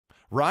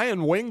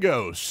Ryan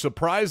Wingo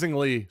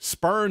surprisingly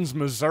spurns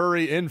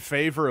Missouri in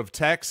favor of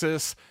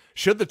Texas.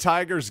 Should the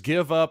Tigers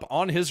give up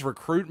on his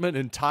recruitment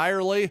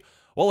entirely?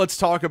 Well, let's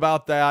talk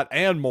about that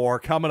and more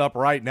coming up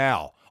right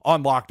now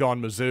on Locked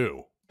On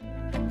Mizzou.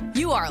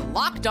 You are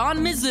Locked On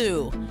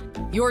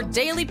Mizzou, your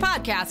daily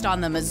podcast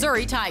on the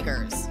Missouri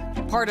Tigers.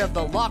 Part of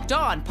the Locked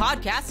On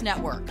Podcast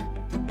Network,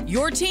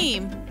 your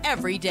team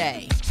every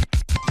day.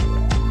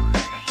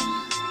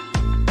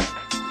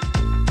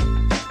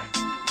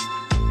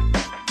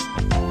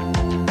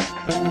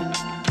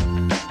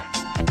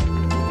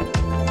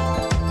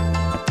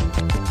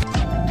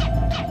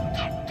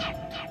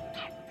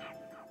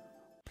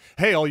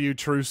 Hey, all you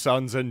true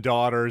sons and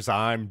daughters,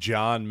 I'm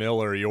John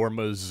Miller, your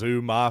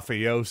Mizzou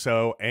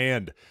mafioso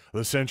and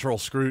the central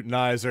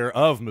scrutinizer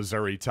of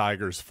Missouri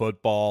Tigers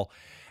football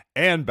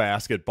and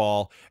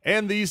basketball.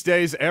 And these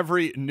days,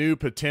 every new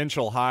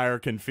potential hire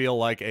can feel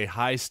like a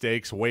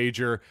high-stakes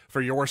wager for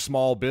your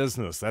small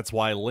business. That's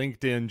why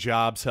LinkedIn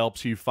Jobs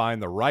helps you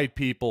find the right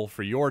people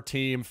for your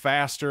team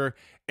faster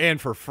and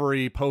for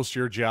free. Post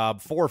your job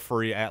for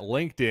free at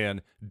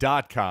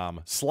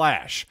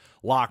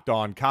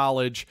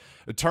linkedin.com/LockedOnCollege.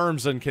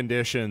 Terms and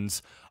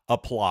conditions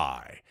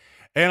apply.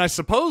 And I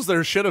suppose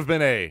there should have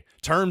been a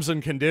terms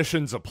and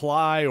conditions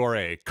apply or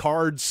a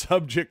card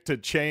subject to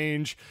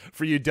change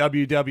for you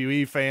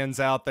WWE fans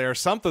out there.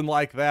 Something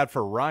like that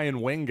for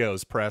Ryan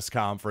Wingo's press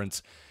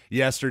conference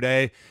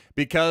yesterday,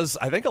 because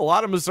I think a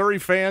lot of Missouri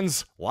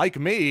fans, like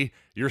me,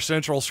 your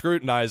central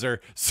scrutinizer,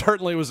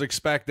 certainly was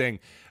expecting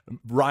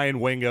Ryan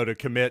Wingo to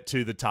commit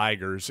to the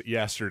Tigers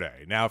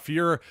yesterday. Now, if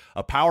you're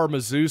a Power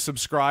Mizzou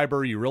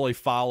subscriber, you really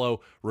follow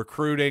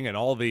recruiting and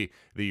all the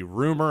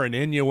rumor and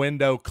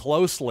innuendo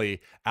closely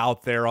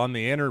out there on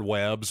the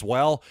interwebs,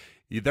 well,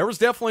 there was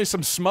definitely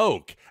some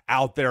smoke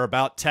out there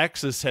about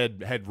Texas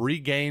had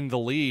regained the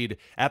lead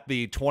at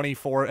the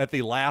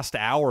last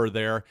hour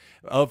there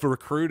of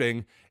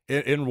recruiting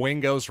in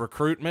Wingo's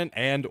recruitment,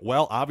 and,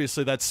 well,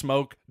 obviously that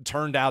smoke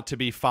turned out to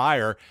be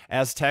fire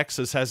as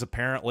Texas has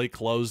apparently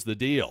closed the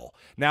deal.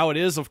 Now, it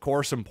is, of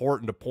course,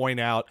 important to point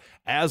out,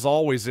 as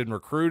always in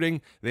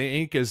recruiting, the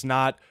ink is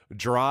not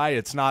dry.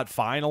 It's not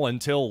final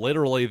until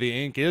literally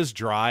the ink is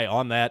dry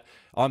on that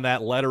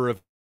letter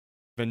of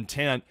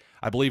intent.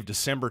 I believe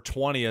December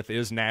 20th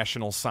is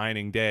National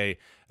Signing Day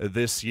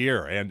this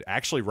year. And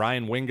actually,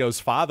 Ryan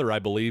Wingo's father, I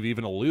believe,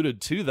 even alluded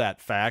to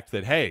that fact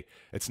that, hey,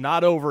 it's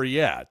not over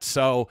yet.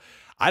 So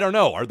I don't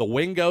know. Are the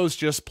Wingos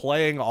just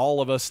playing all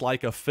of us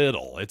like a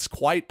fiddle? It's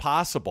quite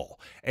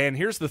possible. And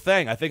here's the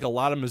thing. I think a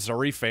lot of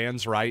Missouri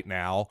fans right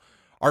now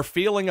are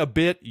feeling a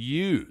bit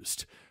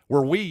used.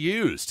 Were we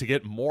used to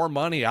get more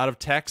money out of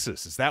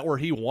Texas? Is that where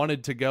he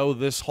wanted to go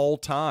this whole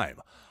time?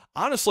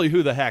 Honestly,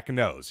 who the heck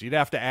knows? You'd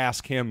have to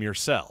ask him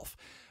yourself.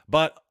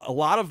 But a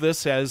lot of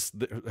this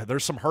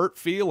there's some hurt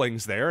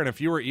feelings there, and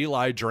if you were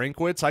Eli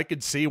Drinkwitz, I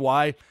could see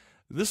why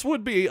this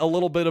would be a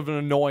little bit of an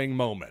annoying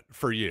moment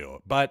for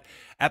you. But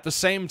at the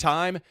same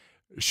time,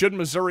 should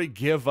Missouri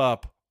give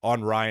up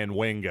on Ryan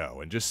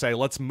Wingo and just say,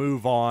 let's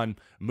move on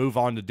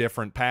to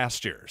different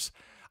pastures?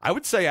 I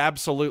would say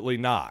absolutely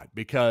not,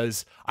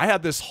 because I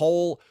had this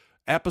whole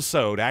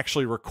episode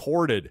actually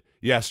recorded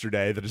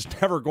yesterday that is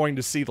never going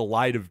to see the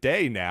light of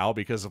day now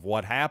because of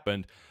what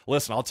happened.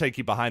 Listen, I'll take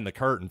you behind the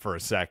curtain for a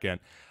second.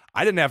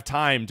 I didn't have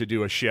time to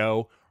do a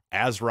show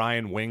as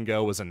Ryan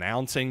Wingo was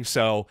announcing,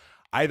 so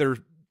either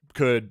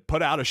could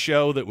put out a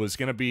show that was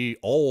going to be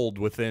old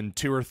within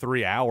 2 or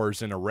 3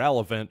 hours and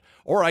irrelevant,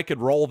 or I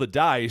could roll the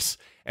dice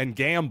and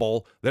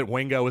gamble that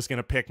Wingo was going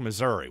to pick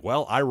Missouri.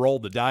 Well, I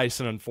rolled the dice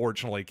and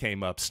unfortunately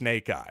came up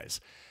snake eyes.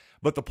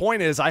 But the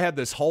point is, I had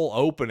this whole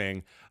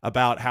opening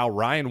about how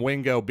Ryan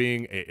Wingo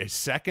being a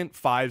second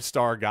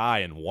 5-star guy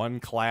in one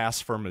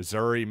class for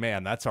Missouri,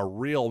 man, that's a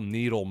real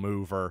needle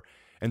mover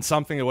and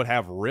something that would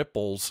have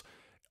ripples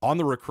on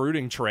the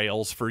recruiting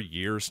trails for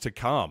years to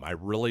come. I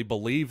really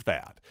believe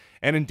that.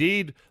 And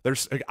indeed,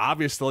 there's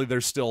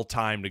still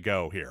time to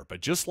go here.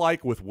 But just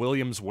like with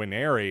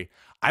Williams-Nwaneri,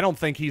 I don't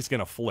think he's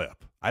going to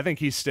flip. I think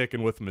he's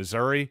sticking with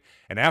Missouri.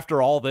 And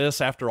after all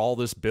this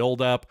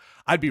buildup,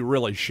 I'd be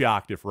really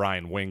shocked if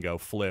Ryan Wingo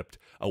flipped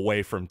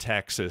away from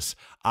Texas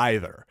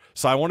either.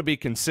 So I want to be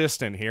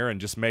consistent here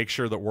and just make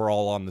sure that we're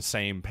all on the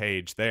same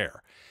page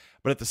there.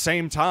 But at the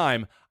same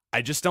time,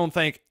 I just don't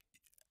think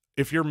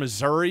if you're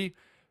Missouri,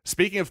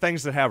 speaking of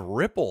things that have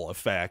ripple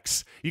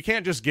effects, you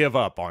can't just give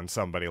up on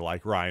somebody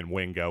like Ryan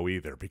Wingo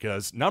either,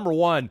 because number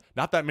one,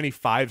 not that many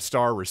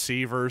 5-star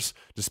receivers,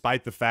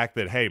 despite the fact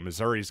that, hey,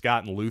 Missouri's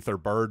gotten Luther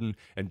Burden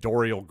and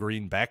Dorial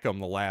Green-Beckham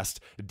the last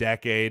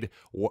decade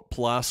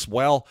plus.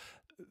 Well,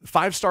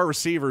 5-star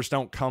receivers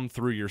don't come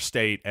through your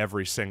state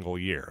every single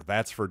year.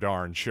 That's for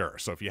darn sure.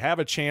 So if you have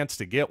a chance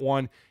to get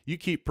one, you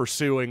keep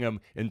pursuing them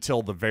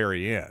until the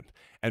very end.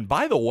 And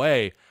by the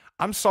way,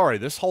 I'm sorry,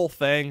 this whole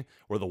thing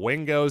where the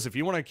Wingos, if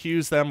you want to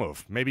accuse them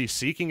of maybe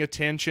seeking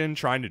attention,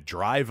 trying to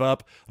drive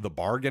up the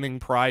bargaining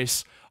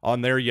price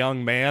on their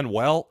young man,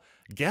 well,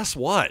 guess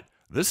what?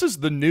 This is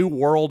the new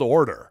world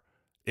order.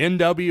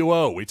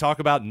 NWO. We talk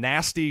about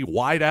nasty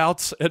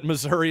wideouts at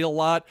Missouri a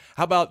lot.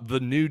 How about the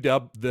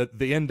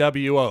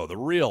NWO, the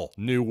real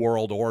New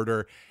World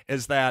Order,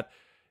 is that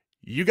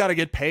you got to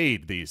get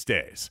paid these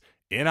days.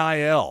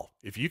 NIL,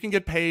 if you can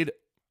get paid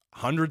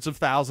hundreds of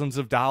thousands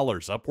of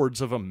dollars,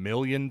 upwards of $1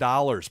 million,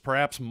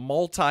 perhaps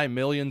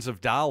multi-millions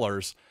of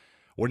dollars,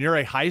 when you're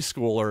a high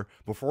schooler,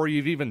 before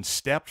you've even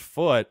stepped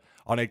foot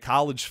on a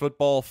college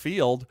football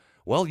field,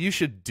 well, you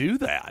should do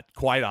that.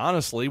 Quite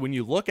honestly, when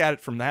you look at it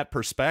from that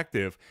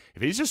perspective,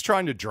 if he's just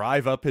trying to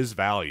drive up his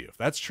value, if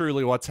that's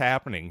truly what's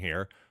happening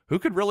here, who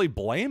could really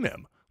blame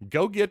him?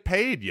 Go get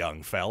paid,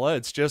 young fella.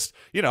 It's just,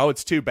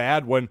 it's too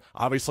bad when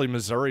obviously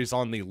Missouri's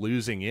on the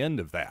losing end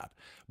of that.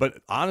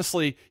 But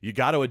honestly, you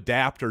got to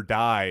adapt or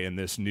die in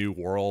this new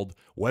world,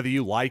 whether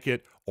you like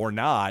it or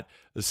not.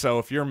 So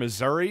if you're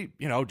Missouri,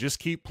 just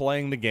keep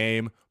playing the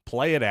game,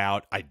 play it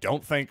out. I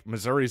don't think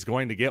Missouri's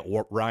going to get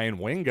Ryan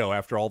Wingo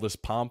after all this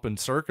pomp and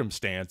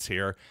circumstance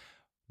here.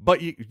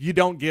 But you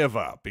don't give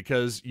up,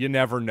 because you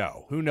never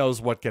know. Who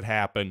knows what could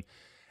happen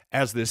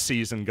as this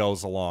season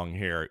goes along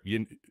here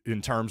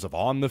in terms of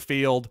on the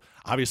field.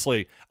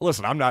 Obviously,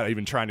 listen, I'm not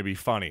even trying to be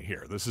funny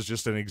here. This is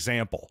just an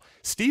example.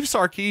 Steve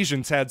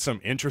Sarkisian's had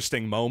some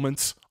interesting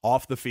moments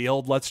off the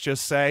field, let's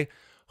just say.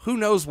 Who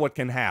knows what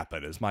can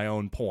happen is my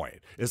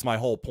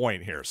whole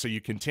point here. So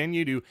you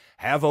continue to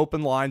have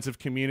open lines of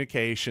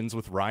communications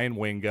with Ryan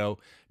Wingo.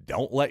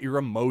 Don't let your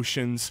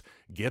emotions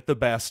get the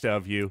best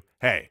of you.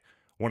 Hey,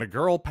 when a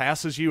girl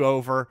passes you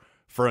over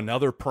for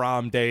another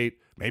prom date,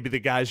 maybe the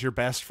guy's your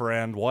best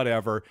friend,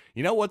 whatever.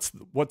 You know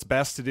what's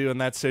best to do in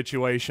that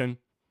situation?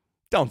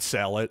 Don't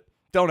sell it.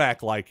 Don't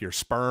act like you're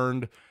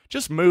spurned.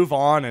 Just move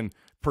on and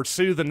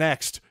pursue the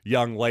next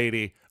young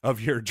lady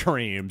of your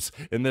dreams.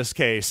 In this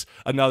case,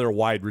 another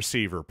wide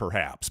receiver,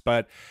 perhaps.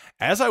 But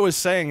as I was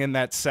saying in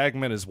that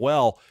segment as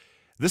well,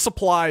 this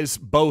applies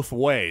both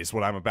ways,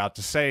 what I'm about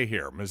to say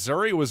here.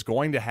 Missouri was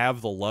going to have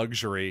the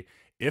luxury,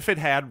 if it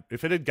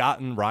had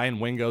gotten Ryan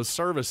Wingo's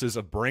services,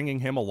 of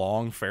bringing him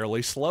along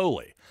fairly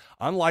slowly.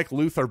 Unlike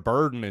Luther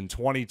Burden in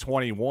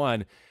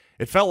 2021,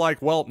 it felt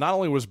like, well, not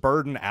only was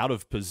Burden out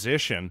of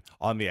position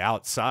on the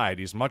outside,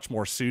 he's much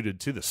more suited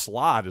to the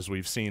slot, as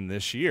we've seen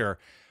this year.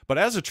 But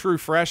as a true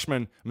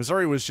freshman,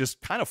 Missouri was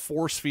just kind of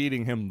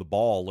force-feeding him the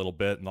ball a little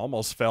bit and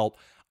almost felt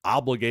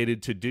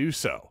obligated to do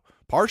so,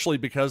 partially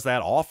because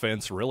that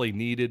offense really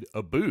needed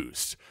a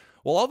boost.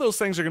 Well, all those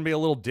things are going to be a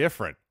little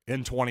different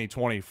in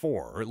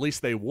 2024, or at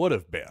least they would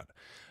have been.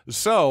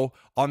 So,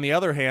 on the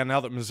other hand, now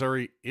that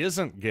Missouri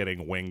isn't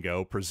getting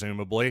Wingo,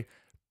 presumably,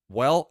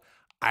 well,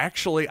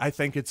 actually, I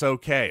think it's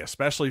okay,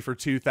 especially for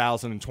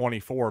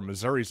 2024.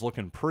 Missouri's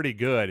looking pretty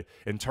good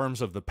in terms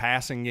of the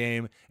passing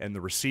game and the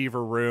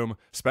receiver room,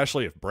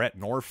 especially if Brett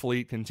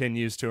Norfleet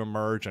continues to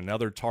emerge,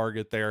 another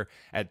target there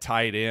at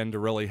tight end to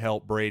really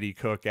help Brady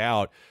Cook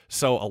out.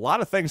 So a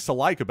lot of things to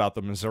like about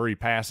the Missouri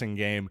passing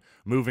game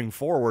moving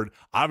forward.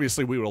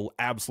 Obviously, we would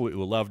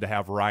absolutely love to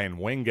have Ryan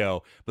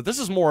Wingo, but this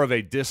is more of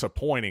a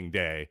disappointing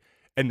day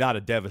and not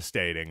a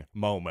devastating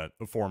moment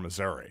for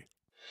Missouri.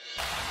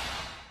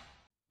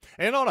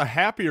 And on a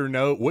happier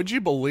note, would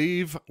you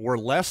believe we're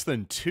less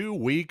than 2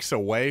 weeks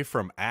away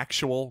from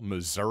actual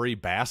Missouri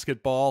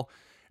basketball?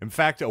 In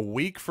fact, a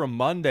week from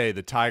Monday,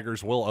 the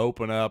Tigers will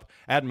open up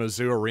at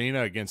Mizzou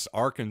Arena against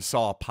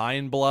Arkansas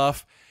Pine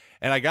Bluff.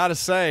 And I got to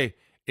say,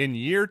 in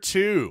year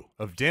 2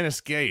 of Dennis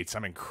Gates,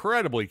 I'm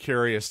incredibly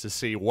curious to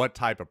see what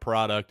type of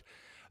product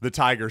the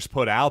Tigers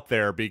put out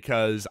there,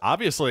 because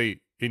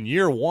obviously in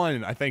year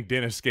 1, I think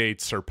Dennis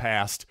Gates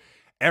surpassed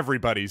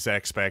everybody's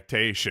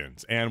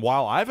expectations. And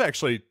while I've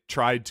actually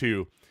tried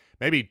to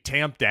maybe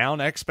tamp down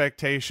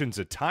expectations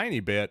a tiny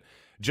bit,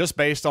 just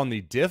based on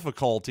the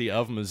difficulty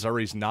of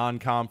Missouri's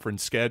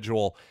non-conference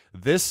schedule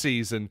this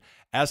season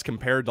as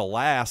compared to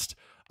last,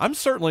 I'm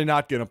certainly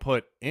not going to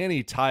put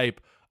any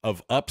type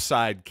of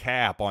upside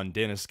cap on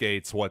Dennis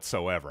Gates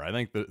whatsoever. I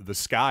think the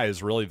sky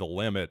is really the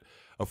limit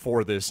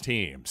for this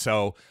team.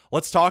 So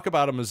let's talk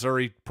about a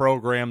Missouri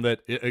program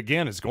that,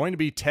 again, is going to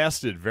be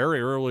tested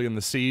very early in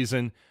the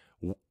season.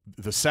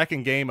 The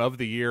second game of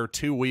the year,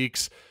 2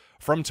 weeks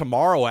from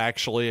tomorrow,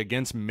 actually,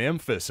 against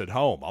Memphis at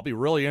home. I'll be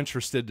really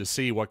interested to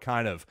see what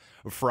kind of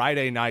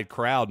Friday night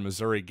crowd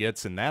Missouri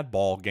gets in that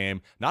ball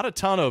game. Not a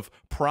ton of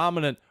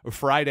prominent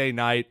Friday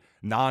night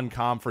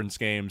non-conference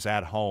games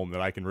at home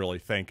that I can really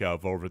think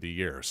of over the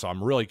years. So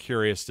I'm really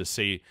curious to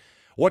see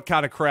what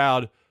kind of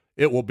crowd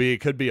it will be.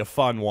 It could be a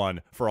fun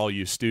one for all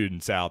you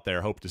students out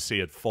there. Hope to see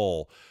it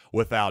full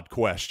without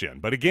question.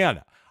 But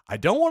again, I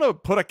don't want to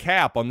put a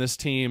cap on this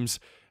team's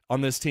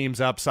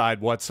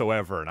upside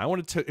whatsoever. And I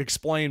wanted to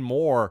explain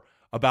more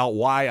about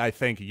why I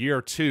think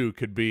year 2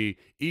 could be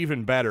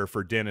even better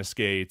for Dennis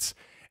Gates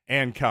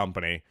and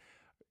company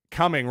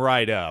coming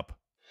right up.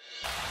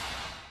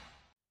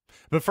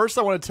 But first,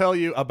 I want to tell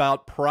you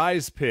about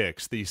Prize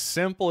Picks, the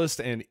simplest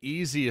and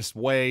easiest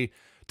way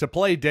to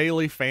play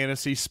daily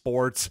fantasy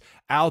sports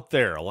out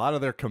there. A lot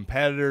of their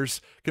competitors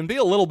can be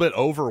a little bit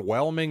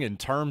overwhelming in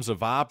terms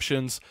of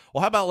options.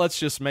 Well, how about let's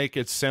just make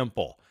it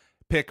simple?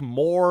 pick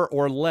more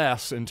or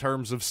less in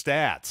terms of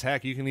stats.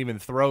 Heck, you can even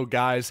throw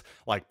guys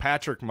like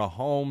Patrick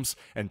Mahomes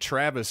and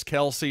Travis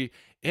Kelce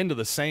into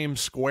the same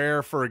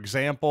square, for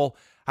example.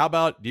 How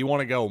about, do you want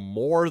to go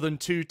more than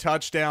 2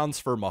 touchdowns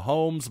for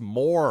Mahomes,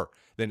 more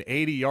than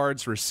 80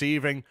 yards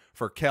receiving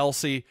for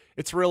Kelce?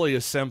 It's really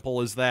as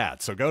simple as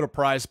that. So go to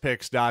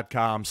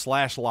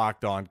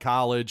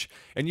prizepicks.com/lockedoncollege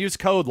and use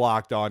code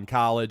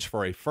LOCKEDONCollege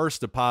for a first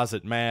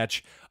deposit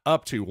match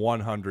up to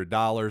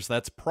 $100.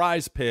 That's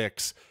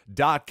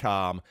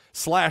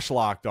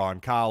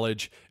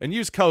prizepicks.com/lockedoncollege and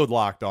use code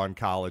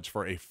LOCKEDONCollege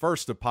for a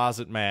first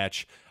deposit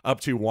match up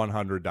to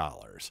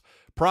 $100.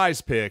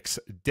 Prize Picks,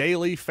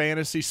 daily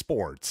fantasy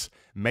sports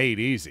made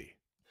easy.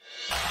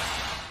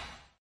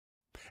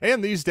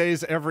 And these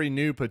days, every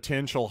new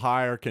potential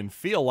hire can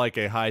feel like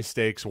a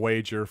high-stakes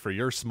wager for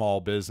your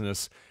small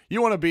business.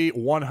 You want to be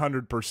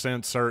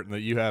 100% certain that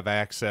you have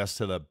access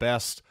to the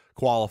best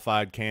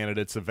qualified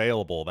candidates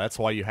available. That's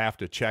why you have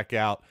to check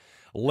out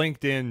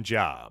LinkedIn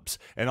Jobs.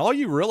 And all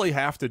you really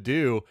have to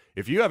do,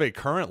 if you have a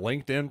current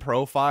LinkedIn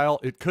profile,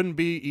 it couldn't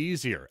be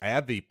easier.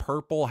 Add the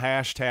purple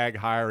hashtag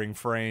hiring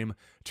frame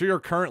to your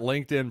current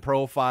LinkedIn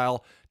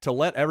profile to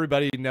let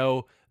everybody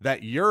know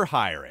that you're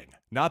hiring.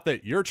 Not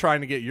that you're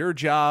trying to get your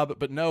job,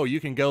 but no, you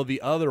can go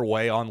the other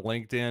way on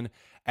LinkedIn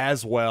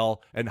as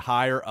well and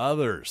hire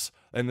others.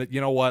 And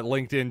you know what?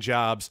 LinkedIn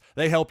Jobs,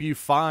 they help you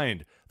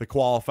find the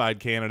qualified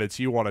candidates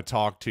you want to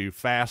talk to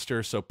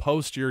faster. So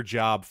post your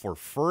job for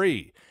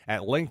free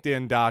at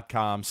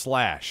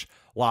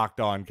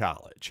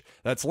linkedin.com/lockedoncollege.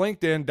 That's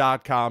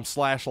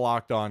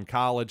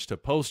linkedin.com/lockedoncollege to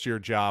post your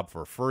job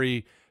for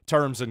free.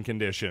 Terms and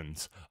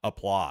conditions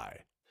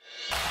apply.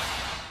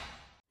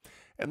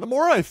 And the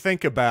more I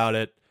think about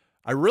it,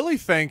 I really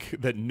think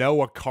that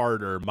Noah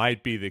Carter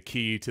might be the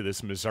key to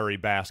this Missouri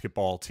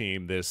basketball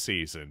team this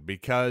season,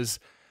 because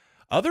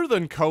other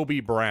than Kobe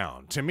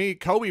Brown, to me,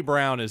 Kobe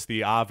Brown is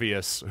the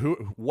obvious.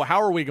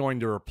 How are we going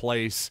to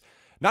replace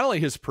not only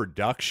his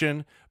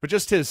production, but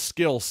just his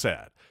skill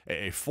set?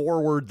 A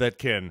forward that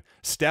can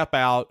step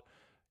out,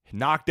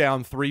 knock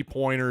down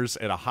three-pointers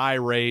at a high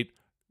rate,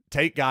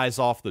 take guys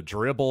off the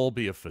dribble,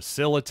 be a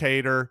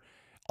facilitator,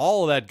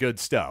 all of that good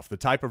stuff. The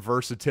type of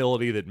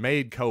versatility that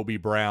made Kobe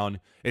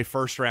Brown a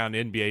first-round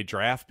NBA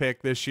draft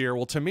pick this year.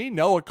 Well, to me,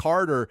 Noah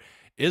Carter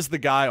is the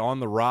guy on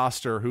the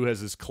roster who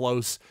is as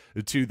close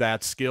to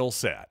that skill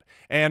set.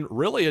 And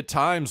really at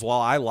times,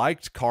 while I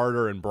liked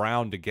Carter and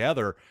Brown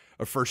together,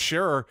 for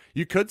sure,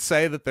 you could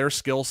say that their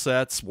skill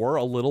sets were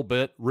a little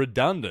bit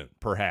redundant,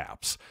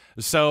 perhaps.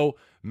 So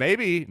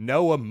maybe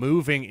Noah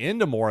moving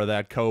into more of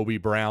that Kobe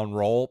Brown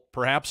role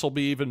perhaps will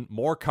be even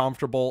more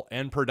comfortable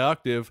and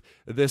productive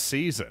this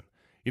season.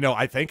 You know,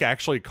 I think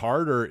actually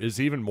Carter is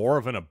even more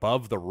of an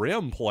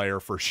above-the-rim player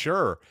for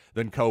sure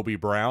than Kobe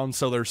Brown.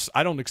 So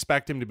I don't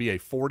expect him to be a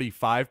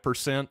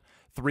 45%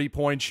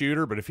 three-point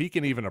shooter, but if he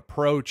can even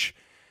approach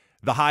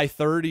the high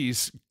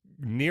 30s,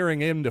 nearing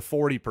him to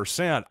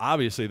 40%,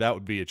 obviously that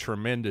would be a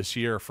tremendous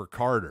year for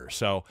Carter.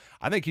 So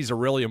I think he's a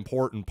really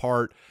important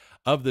part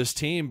of this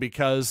team,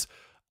 because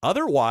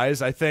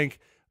otherwise I think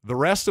the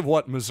rest of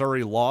what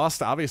Missouri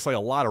lost, obviously a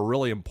lot of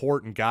really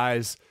important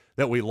guys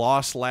that we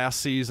lost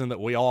last season that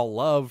we all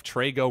love,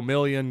 Trago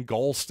Million,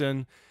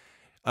 Golston,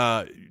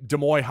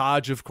 Demoy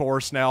Hodge, of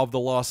course, now of the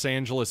Los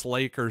Angeles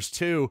Lakers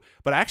too.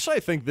 But actually, I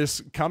think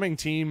this coming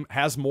team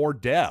has more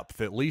depth,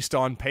 at least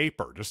on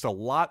paper. Just a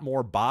lot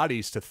more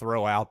bodies to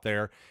throw out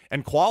there,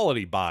 and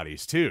quality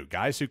bodies too.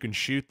 Guys who can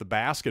shoot the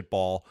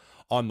basketball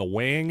on the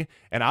wing.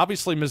 And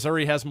obviously,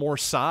 Missouri has more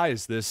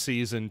size this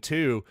season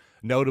too,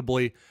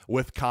 notably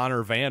with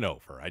Connor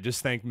Vanover. I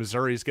just think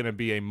Missouri is going to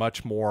be a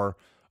much more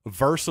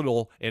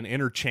versatile and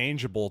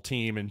interchangeable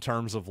team in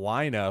terms of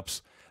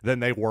lineups than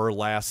they were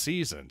last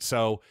season.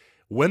 So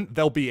when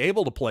they'll be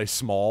able to play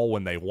small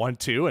when they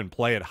want to and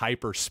play at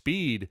hyper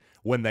speed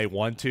when they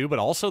want to, but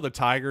also the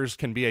Tigers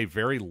can be a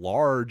very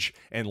large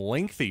and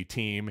lengthy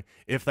team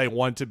if they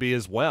want to be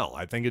as well.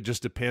 I think it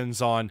just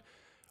depends on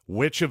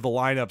which of the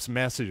lineups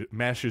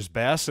meshes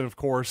best, and of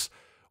course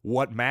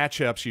what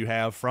matchups you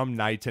have from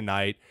night to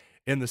night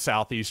in the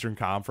Southeastern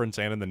Conference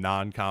and in the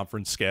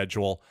non-conference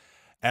schedule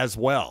as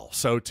well.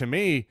 So to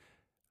me,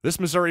 this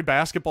Missouri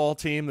basketball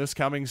team this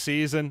coming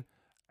season,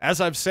 as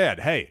I've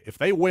said, hey, if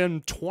they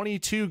win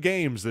 22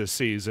 games this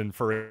season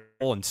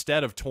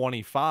instead of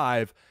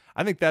 25,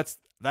 I think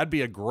that'd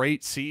be a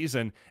great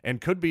season and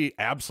could be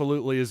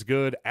absolutely as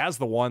good as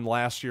the one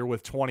last year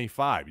with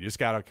 25. You just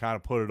got to kind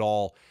of put it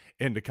all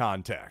into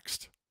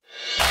context.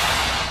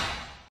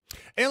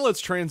 And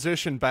let's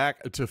transition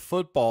back to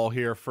football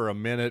here for a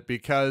minute,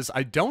 because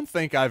I don't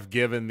think I've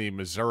given the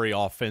Missouri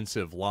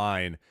offensive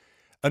line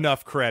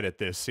enough credit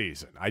this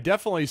season. I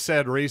definitely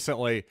said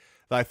recently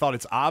that I thought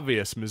it's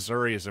obvious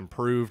Missouri has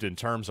improved in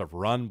terms of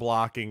run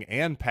blocking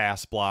and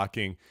pass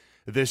blocking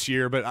this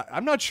year, but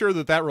I'm not sure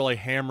that that really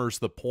hammers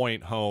the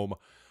point home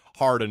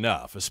hard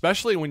enough,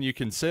 especially when you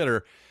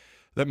consider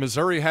that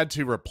Missouri had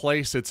to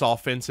replace its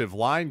offensive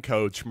line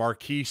coach,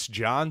 Marquise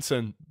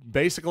Johnson,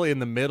 basically in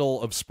the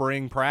middle of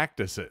spring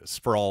practices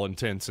for all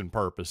intents and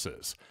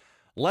purposes.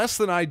 less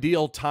than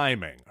ideal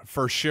timing,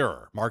 for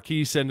sure.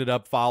 Marquise ended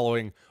up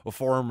following a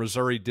former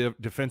Missouri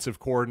defensive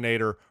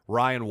coordinator,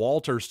 Ryan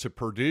Walters, to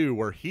Purdue,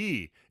 where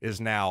he is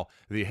now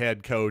the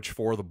head coach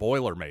for the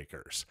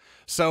Boilermakers.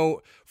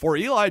 So for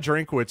Eli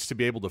Drinkwitz to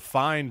be able to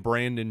find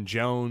Brandon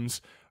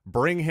Jones,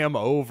 bring him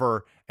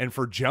over, and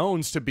for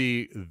Jones to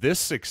be this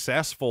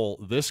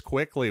successful this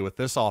quickly with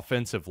this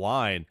offensive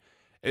line,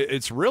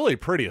 it's really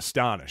pretty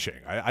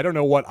astonishing. I don't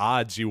know what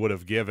odds you would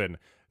have given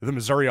the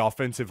Missouri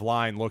offensive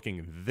line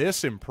looking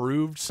this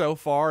improved so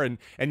far. And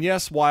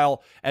yes,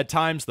 while at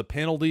times the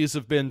penalties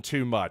have been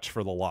too much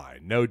for the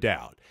line, no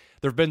doubt,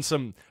 there have been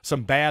some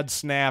bad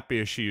snap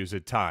issues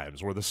at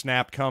times where the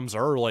snap comes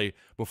early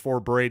before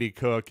Brady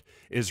Cook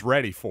is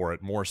ready for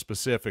it, more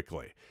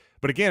specifically.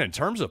 But again, in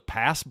terms of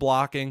pass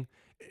blocking,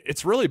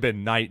 it's really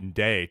been night and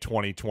day,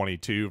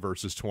 2022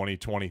 versus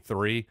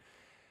 2023.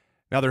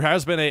 Now, there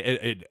has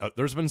been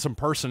there's been some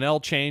personnel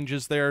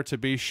changes there, to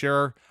be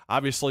sure.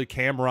 Obviously,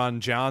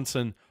 Cameron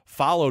Johnson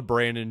followed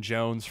Brandon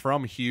Jones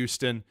from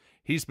Houston.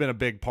 He's been a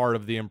big part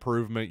of the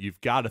improvement, you've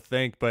got to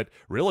think, but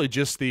really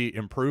just the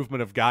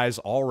improvement of guys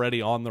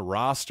already on the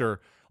roster,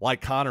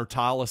 like Connor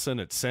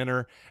Tollison at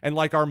center and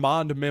like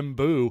Armand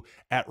Membou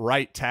at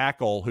right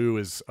tackle, who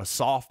is a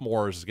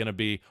sophomore, is going to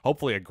be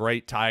hopefully a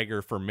great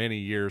Tiger for many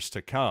years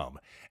to come.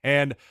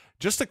 And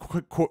just to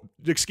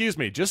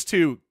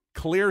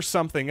clear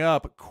something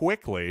up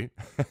quickly,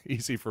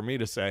 easy for me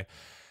to say,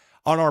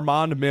 on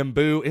Armand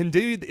Membou.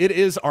 Indeed, it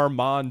is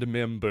Armand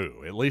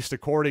Membou, at least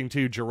according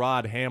to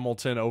Gerard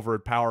Hamilton over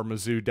at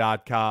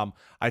PowerMizzou.com.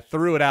 I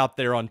threw it out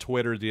there on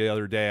Twitter the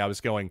other day. I was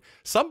going,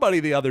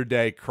 somebody the other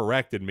day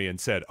corrected me and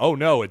said, oh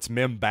no, it's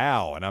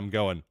Membou. And I'm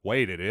going,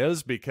 wait, it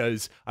is?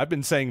 Because I've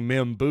been saying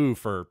Membou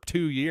for 2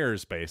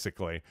 years,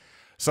 basically.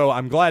 So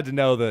I'm glad to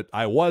know that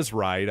I was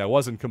right. I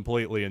wasn't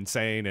completely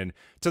insane. And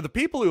to the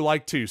people who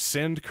like to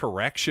send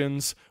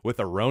corrections with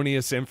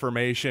erroneous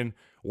information,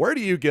 where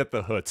do you get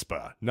the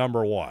chutzpah?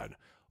 Number one,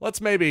 let's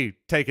maybe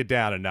take it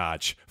down a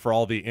notch for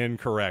all the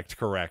incorrect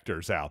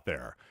correctors out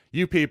there.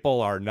 You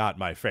people are not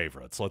my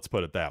favorites. Let's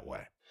put it that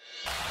way.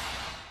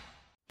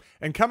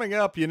 And coming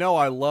up, you know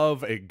I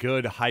love a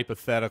good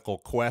hypothetical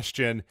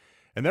question.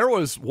 And there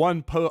was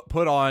one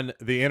put on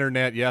the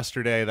internet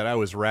yesterday that I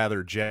was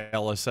rather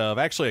jealous of,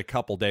 actually a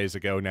couple days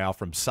ago now,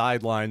 from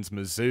Sidelines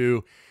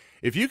Mizzou.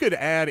 If you could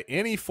add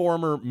any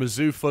former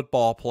Mizzou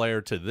football player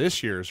to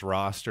this year's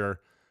roster,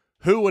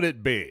 who would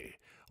it be?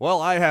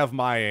 Well, I have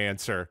my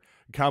answer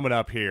coming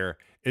up here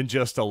in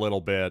just a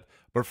little bit.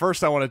 But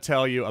first, I want to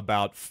tell you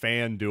about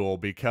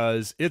FanDuel,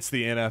 because it's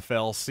the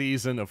NFL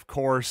season, of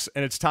course,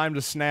 and it's time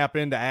to snap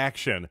into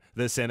action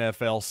this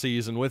NFL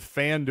season with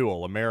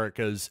FanDuel,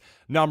 America's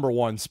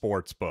 #1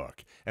 sports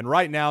book. And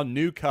right now,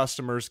 new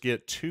customers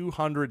get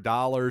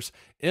 $200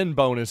 in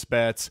bonus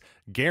bets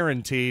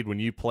guaranteed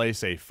when you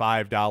place a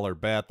 $5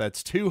 bet.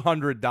 That's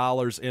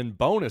 $200 in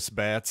bonus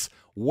bets,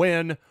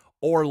 win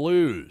or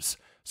lose.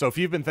 So if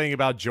you've been thinking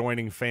about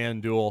joining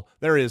FanDuel,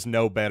 there is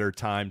no better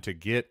time to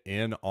get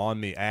in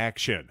on the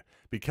action,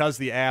 because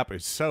the app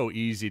is so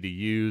easy to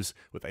use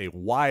with a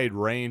wide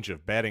range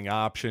of betting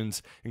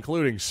options,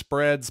 including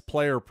spreads,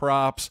 player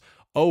props,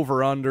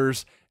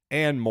 over-unders,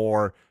 and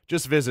more.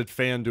 Just visit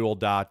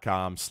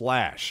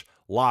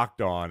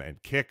FanDuel.com/LockedOn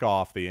and kick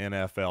off the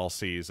NFL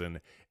season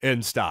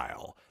in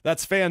style.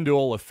 That's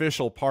FanDuel,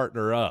 official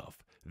partner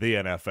of the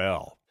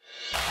NFL.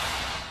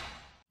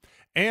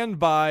 And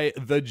by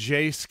the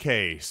Jase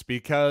case,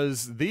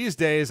 because these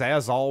days,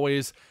 as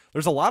always,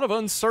 there's a lot of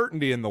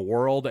uncertainty in the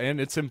world, and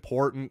it's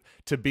important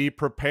to be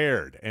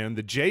prepared. And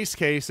the Jase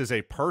case is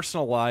a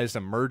personalized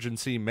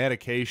emergency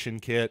medication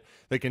kit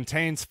that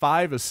contains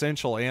 5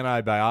 essential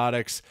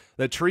antibiotics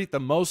that treat the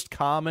most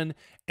common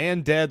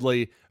and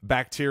deadly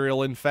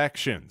bacterial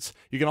infections.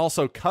 You can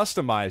also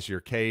customize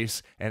your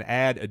case and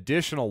add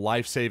additional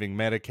life-saving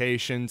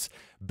medications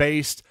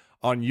based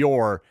on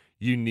your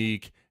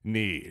unique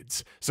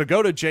needs. So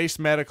go to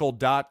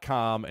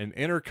jasemedical.com and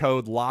enter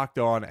code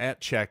LOCKEDON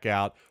at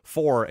checkout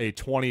for a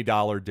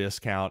 $20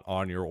 discount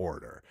on your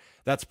order.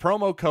 That's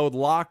promo code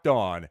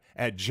LOCKEDON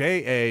at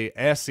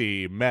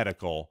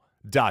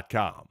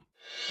jasemedical.com.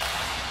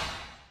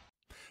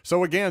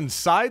 So again,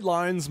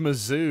 Sidelines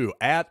Mizzou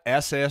at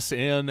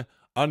SSN_Mizzou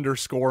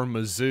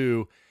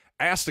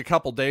asked a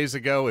couple days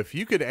ago if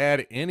you could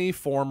add any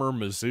former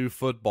Mizzou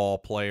football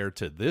player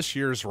to this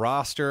year's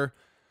roster,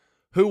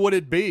 who would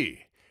it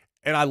be?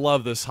 And I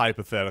love this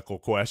hypothetical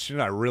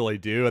question. I really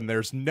do. And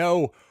there's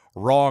no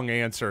wrong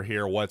answer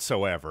here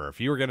whatsoever. If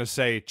you were going to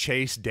say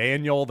Chase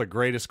Daniel, the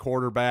greatest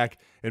quarterback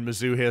in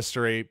Mizzou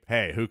history,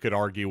 hey, who could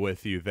argue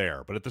with you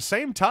there? But at the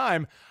same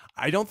time,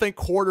 I don't think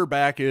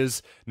quarterback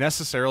is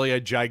necessarily a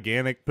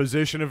gigantic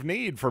position of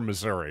need for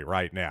Missouri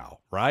right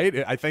now,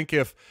 right? I think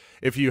if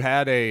you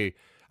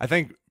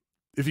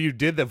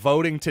did the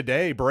voting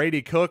today,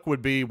 Brady Cook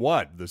would be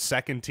what? The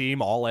second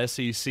team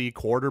All-SEC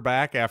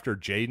quarterback after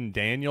Jaden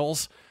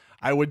Daniels,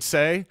 I would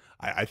say.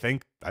 I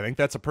think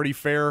that's a pretty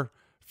fair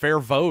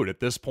vote at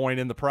this point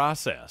in the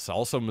process.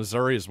 Also,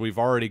 Missouri, as we've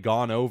already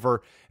gone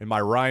over in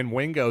my Ryan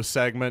Wingo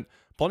segment,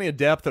 Plenty of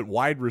depth at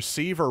wide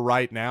receiver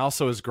right now.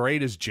 So as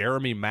great as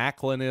Jeremy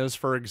Maclin is,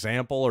 for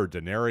example, or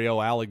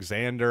Denario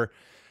Alexander,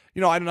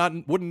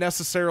 I wouldn't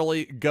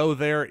necessarily go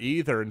there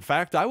either. In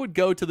fact, I would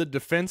go to the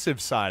defensive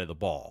side of the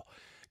ball.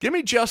 Give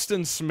me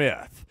Justin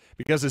Smith,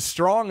 because as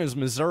strong as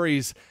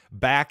Missouri's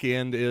back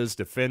end is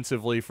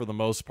defensively for the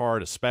most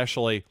part,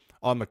 especially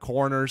on the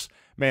corners,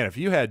 man, if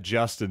you had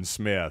Justin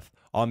Smith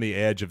on the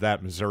edge of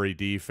that Missouri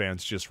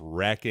defense just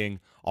wrecking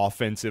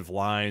offensive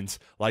lines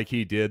like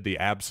he did the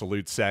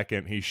absolute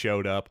second he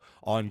showed up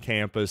on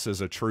campus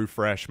as a true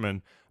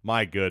freshman,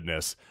 my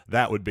goodness,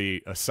 that would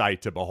be a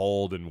sight to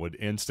behold and would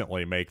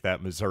instantly make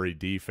that Missouri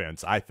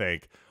defense, I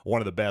think,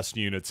 one of the best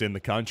units in the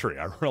country.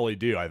 I really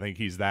do. I think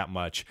he's that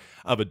much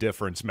of a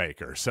difference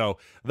maker. So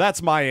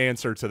that's my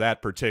answer to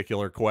that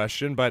particular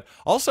question. But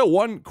also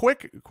one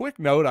quick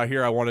note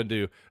I wanted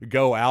to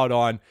go out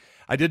on.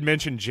 I did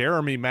mention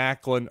Jeremy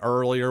Maclin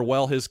earlier.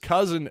 Well, his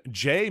cousin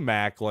Jay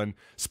Maclin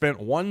spent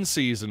one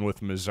season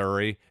with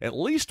Missouri, at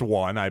least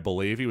one, I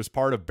believe. He was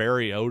part of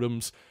Barry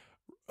Odom's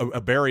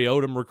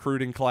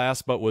recruiting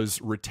class, but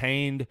was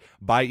retained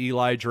by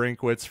Eli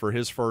Drinkwitz for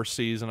his first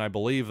season. I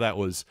believe that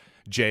was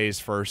Jay's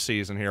first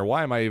season here.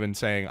 Why am I even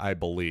saying I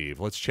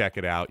believe? Let's check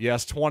it out.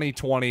 Yes,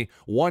 2020,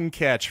 one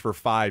catch for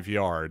 5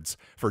 yards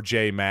for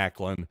Jay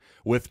Maclin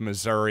with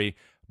Missouri.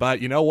 But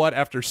you know what?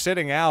 After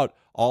sitting out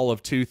all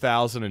of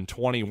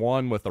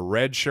 2021 with a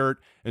red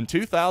shirt, in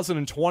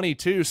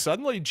 2022,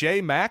 suddenly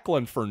Jay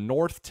Maclin for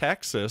North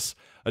Texas,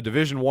 a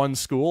Division I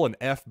school, an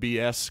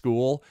FBS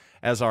school,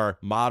 as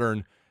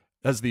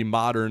the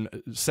modern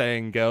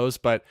saying goes.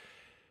 But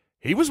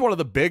he was one of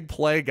the big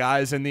play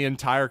guys in the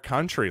entire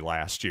country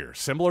last year.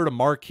 Similar to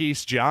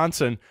Marquise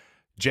Johnson,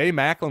 Jay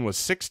Maclin was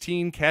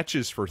 16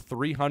 catches for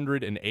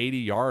 380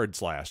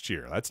 yards last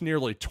year. That's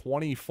nearly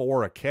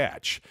 24 a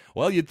catch.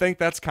 Well, you'd think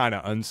that's kind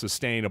of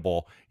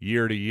unsustainable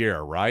year to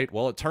year, right?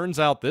 Well, it turns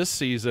out this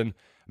season,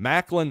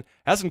 Maclin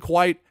hasn't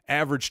quite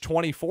averaged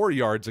 24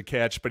 yards a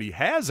catch, but he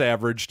has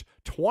averaged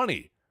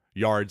 20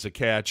 yards a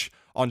catch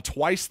on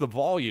twice the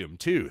volume,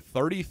 too.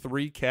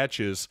 33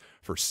 catches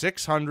for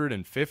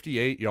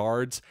 658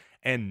 yards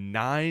and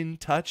 9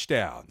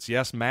 touchdowns.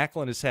 Yes,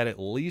 Maclin has had at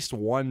least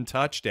one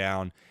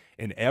touchdown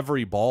in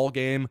every ball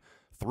game,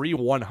 3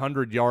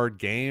 100-yard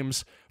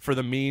games for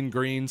the Mean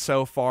Green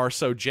so far.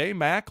 So Jay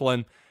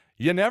Maclin,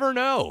 you never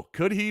know.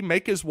 Could he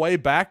make his way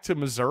back to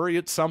Missouri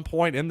at some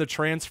point in the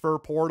transfer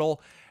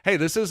portal? Hey,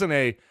 this isn't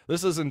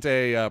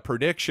a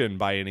prediction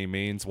by any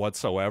means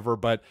whatsoever,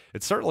 but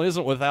it certainly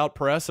isn't without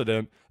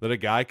precedent that a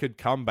guy could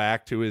come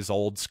back to his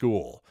old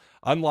school.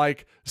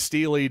 Unlike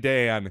Steely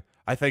Dan,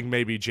 I think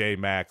maybe Jay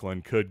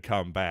Maclin could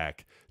come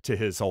back to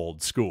his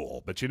old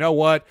school. But you know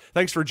what?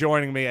 Thanks for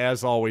joining me,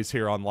 as always,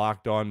 here on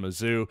Locked On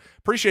Mizzou.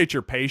 Appreciate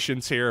your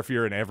patience here if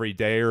you're an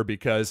everydayer,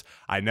 because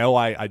I know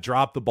I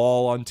dropped the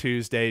ball on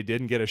Tuesday,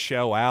 didn't get a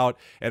show out,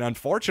 and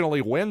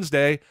unfortunately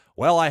Wednesday,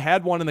 well, I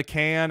had one in the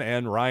can,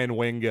 and Ryan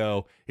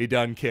Wingo, he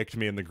done kicked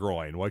me in the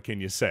groin. What can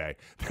you say?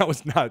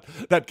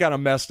 That kind of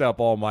messed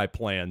up all my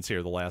plans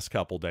here the last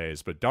couple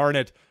days, but darn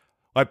it,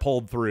 I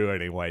pulled through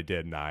anyway,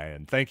 didn't I?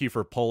 And thank you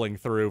for pulling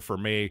through for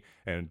me,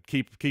 and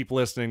keep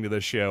listening to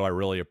this show. I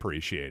really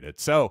appreciate it.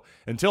 So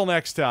until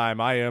next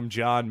time, I am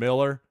John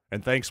Miller,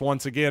 and thanks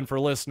once again for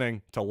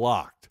listening to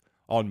Locked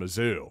on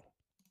Mizzou.